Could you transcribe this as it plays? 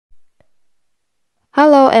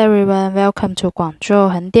Hello everyone, welcome to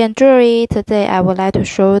Guangzhou Hengdian Jewelry. Today I would like to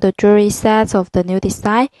show the jewelry sets of the new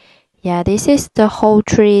design. Yeah, this is the whole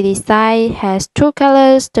tree design. Has two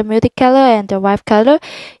colors, the multicolor and the white color.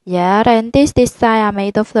 Yeah, and this design are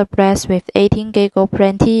made of the brass with 18 gig gold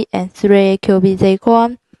plenty and 3 cubic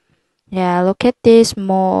zircon. Yeah, look at this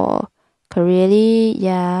more clearly.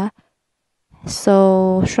 Yeah,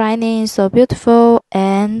 so shiny, so beautiful,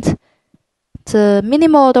 and the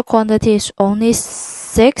minimum order quantity is only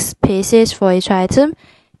 6 pieces for each item.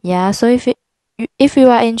 Yeah, so if you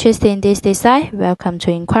are interested in this design, welcome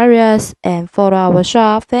to inquire us and follow our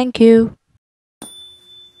shop. Thank you.